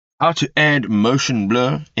How to add motion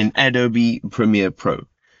blur in Adobe Premiere Pro.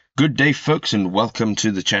 Good day folks, and welcome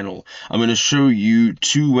to the channel. I'm going to show you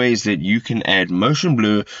two ways that you can add motion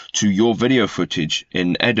blur to your video footage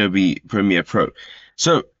in Adobe Premiere Pro.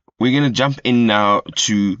 So we're going to jump in now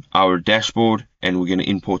to our dashboard and we're going to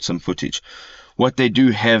import some footage. What they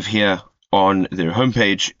do have here on their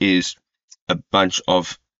homepage is a bunch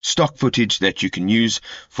of stock footage that you can use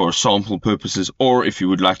for sample purposes, or if you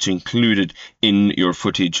would like to include it in your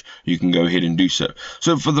footage, you can go ahead and do so.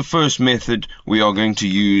 So for the first method, we are going to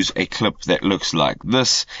use a clip that looks like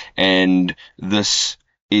this, and this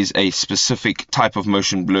is a specific type of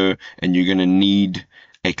motion blur, and you're going to need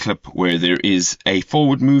a clip where there is a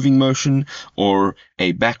forward moving motion or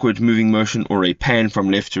a backward moving motion or a pan from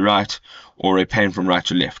left to right or a pan from right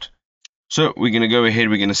to left. So we're going to go ahead,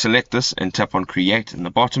 we're going to select this and tap on create in the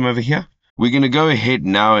bottom over here. We're going to go ahead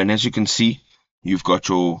now, and as you can see, you've got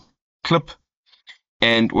your clip.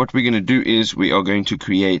 And what we're going to do is we are going to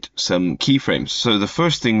create some keyframes. So the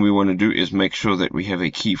first thing we want to do is make sure that we have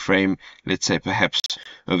a keyframe, let's say perhaps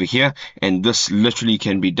over here. And this literally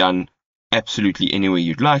can be done absolutely anywhere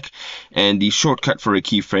you'd like. And the shortcut for a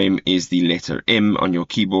keyframe is the letter M on your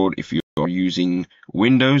keyboard if you are using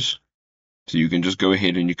Windows. So you can just go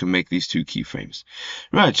ahead and you can make these two keyframes.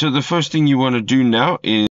 Right, so the first thing you want to do now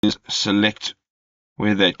is select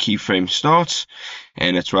where that keyframe starts,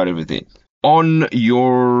 and it's right over there. On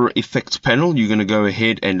your effects panel, you're going to go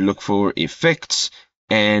ahead and look for effects,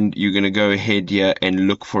 and you're going to go ahead here and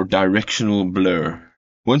look for directional blur.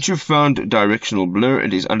 Once you've found directional blur,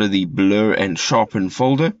 it is under the blur and sharpen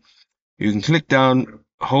folder. You can click down,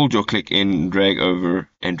 hold your click in, drag over,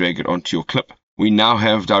 and drag it onto your clip. We now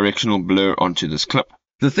have directional blur onto this clip.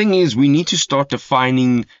 The thing is, we need to start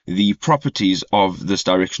defining the properties of this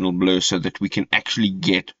directional blur so that we can actually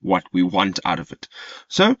get what we want out of it.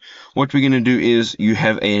 So what we're going to do is you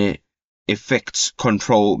have a effects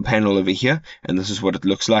control panel over here, and this is what it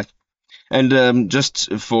looks like. And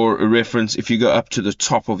just for a reference, if you go up to the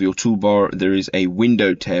top of your toolbar, there is a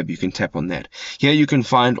window tab. You can tap on that. Here you can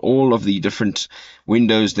find all of the different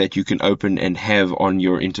windows that you can open and have on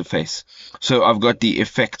your interface. So I've got the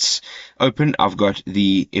effects open. I've got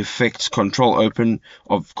the effects control open.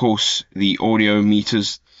 Of course, the audio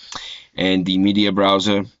meters and the media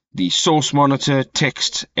browser, the source monitor,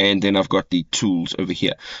 text, and then I've got the tools over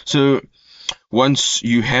here. So once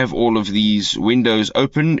you have all of these windows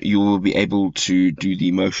open, you will be able to do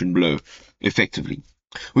the motion blur effectively.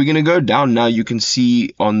 We're going to go down now. You can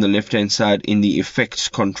see on the left hand side in the effects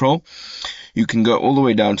control, you can go all the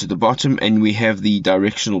way down to the bottom, and we have the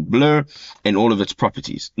directional blur and all of its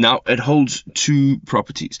properties. Now it holds two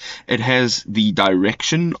properties. It has the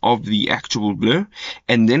direction of the actual blur,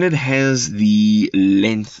 and then it has the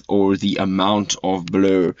length or the amount of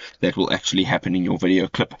blur that will actually happen in your video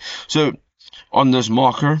clip. So on this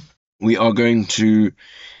marker, we are going to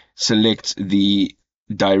select the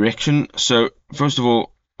direction. So first of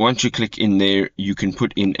all, once you click in there, you can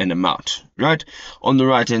put in an amount, right? On the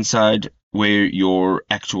right hand side, where your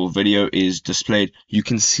actual video is displayed, you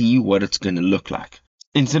can see what it's going to look like.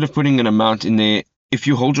 Instead of putting an amount in there, if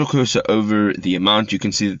you hold your cursor over the amount, you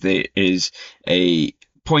can see that there is a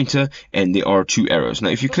pointer and there are two arrows. Now,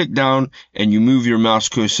 if you click down and you move your mouse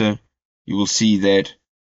cursor, you will see that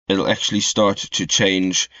it'll actually start to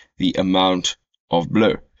change the amount of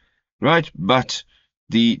blur, right? But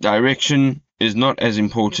the direction is not as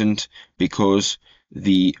important because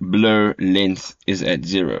the blur length is at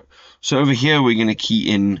 0. So over here, we're going to key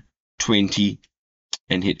in 20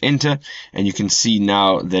 and hit enter, and you can see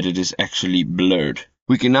now that it is actually blurred.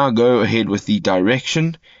 We can now go ahead with the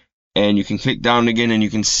direction, and you can click down again, and you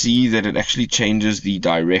can see that it actually changes the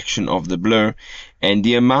direction of the blur, and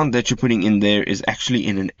the amount that you're putting in there is actually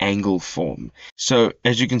in an angle form. So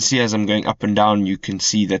as you can see, as I'm going up and down, you can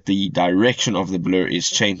see that the direction of the blur is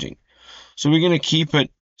changing. So we're going to keep it,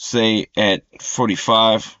 say, at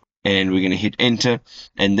 45, and we're going to hit enter,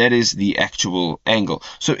 and that is the actual angle.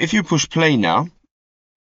 So if you push play now,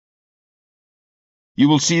 you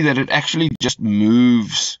will see that it actually just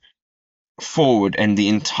moves forward and the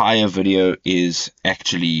entire video is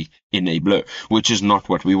actually in a blur, which is not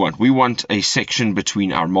what we want. We want a section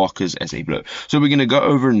between our markers as a blur. So we're going to go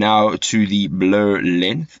over now to the blur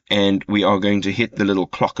length, and we are going to hit the little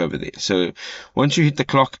clock over there. So once you hit the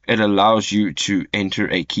clock, it allows you to enter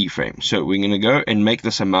a keyframe. So we're going to go and make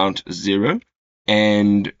this amount 0,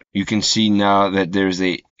 and you can see now that there's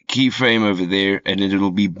a keyframe over there, and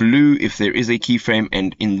it'll be blue if there is a keyframe,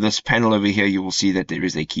 and in this panel over here you will see that there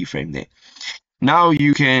is a keyframe there. Now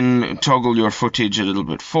you can toggle your footage a little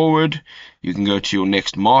bit forward. You can go to your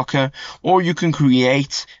next marker, or you can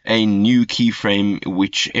create a new keyframe,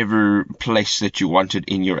 whichever place that you wanted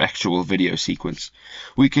in your actual video sequence.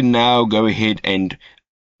 We can now go ahead and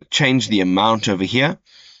change the amount over here,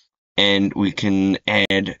 and we can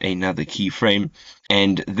add another keyframe,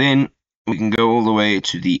 and then we can go all the way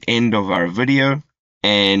to the end of our video,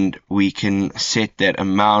 and we can set that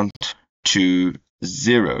amount to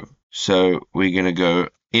 0. So we're going to go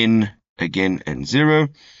in again and 0,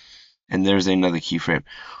 and there's another keyframe.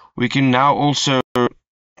 We can now also,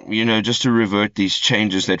 just to revert these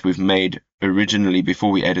changes that we've made originally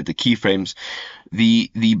before we added the keyframes, the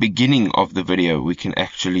beginning of the video, we can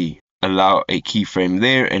actually allow a keyframe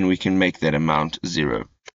there, and we can make that amount 0.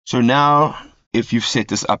 So now, if you've set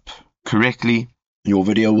this up correctly, your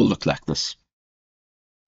video will look like this.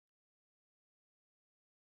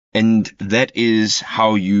 And that is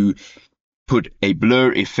how you put a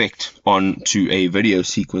blur effect onto a video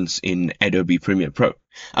sequence in Adobe Premiere Pro.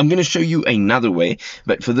 I'm going to show you another way,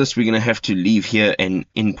 but for this we're going to have to leave here and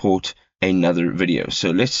import another video.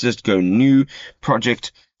 So let's just go new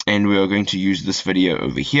project, and we are going to use this video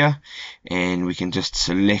over here, and we can just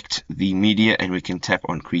select the media and we can tap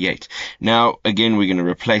on create. Now again, we're going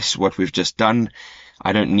to replace what we've just done.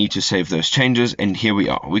 I don't need to save those changes, and here we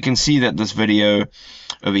are. We can see that this video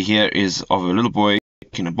over here is of a little boy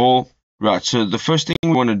kicking a ball. Right, so the first thing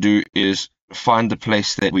we want to do is find the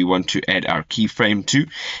place that we want to add our keyframe to,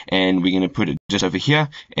 and we're going to put it just over here,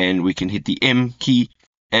 and we can hit the M key,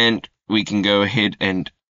 and we can go ahead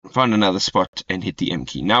and find another spot and hit the M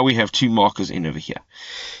key. Now we have two markers in over here.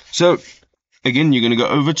 So again, you're going to go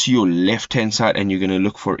over to your left hand side, and you're going to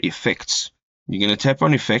look for effects. You're going to tap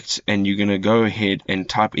on effects, and you're going to go ahead and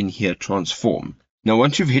type in here transform. Now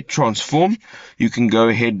once you've hit transform, you can go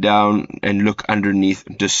ahead down and look underneath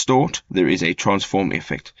distort. There is a transform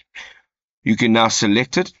effect. You can now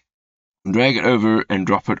select it, drag it over, and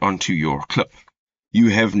drop it onto your clip. You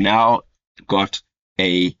have now got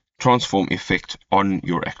a transform effect on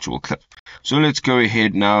your actual clip. So let's go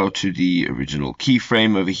ahead now to the original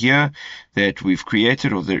keyframe over here that we've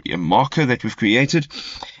created, or the marker that we've created,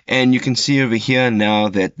 and you can see over here now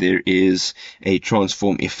that there is a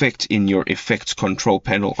transform effect in your effects control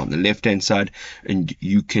panel on the left hand side, and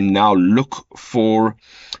you can now look for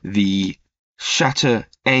the shutter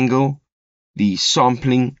angle, the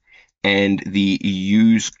sampling, and the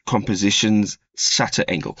use compositions shutter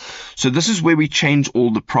angle. So this is where we change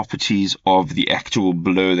all the properties of the actual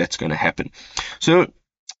blur that's going to happen. So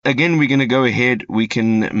again, we're going to go ahead, we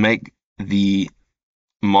can make the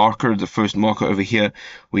marker, the first marker over here,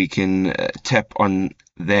 we can tap on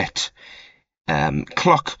that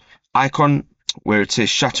clock icon where it says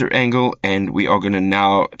shutter angle, and we are going to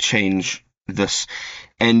now change this.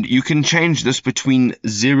 And you can change this between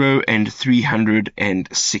 0 and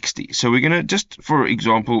 360. So we're going to, just for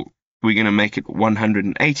example, we're going to make it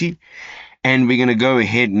 180. And we're going to go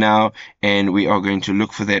ahead now, and we are going to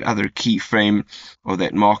look for that other keyframe or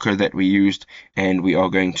that marker that we used. And we are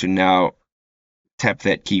going to now tap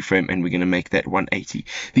that keyframe, and we're going to make that 180.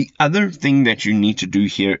 The other thing that you need to do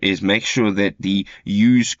here is make sure that the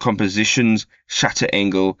use compositions shutter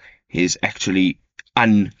angle is actually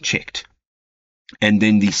unchecked. And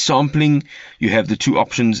then the sampling, you have the two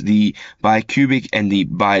options, the bicubic and the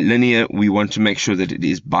bilinear. We want to make sure that it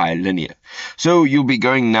is bilinear. So you'll be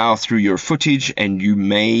going now through your footage, and you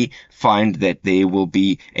may find that there will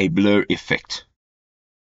be a blur effect.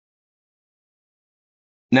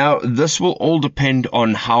 Now, this will all depend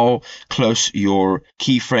on how close your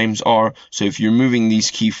keyframes are. So if you're moving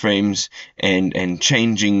these keyframes and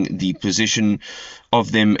changing the position of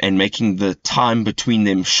them and making the time between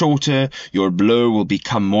them shorter, your blur will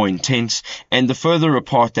become more intense. And the further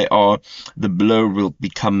apart they are, the blur will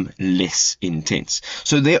become less intense.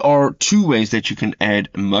 So there are two ways that you can add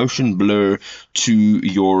motion blur to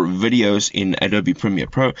your videos in Adobe Premiere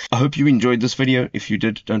Pro. I hope you enjoyed this video. If you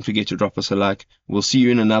did, don't forget to drop us a like. We'll see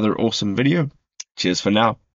you in another awesome video. Cheers for now.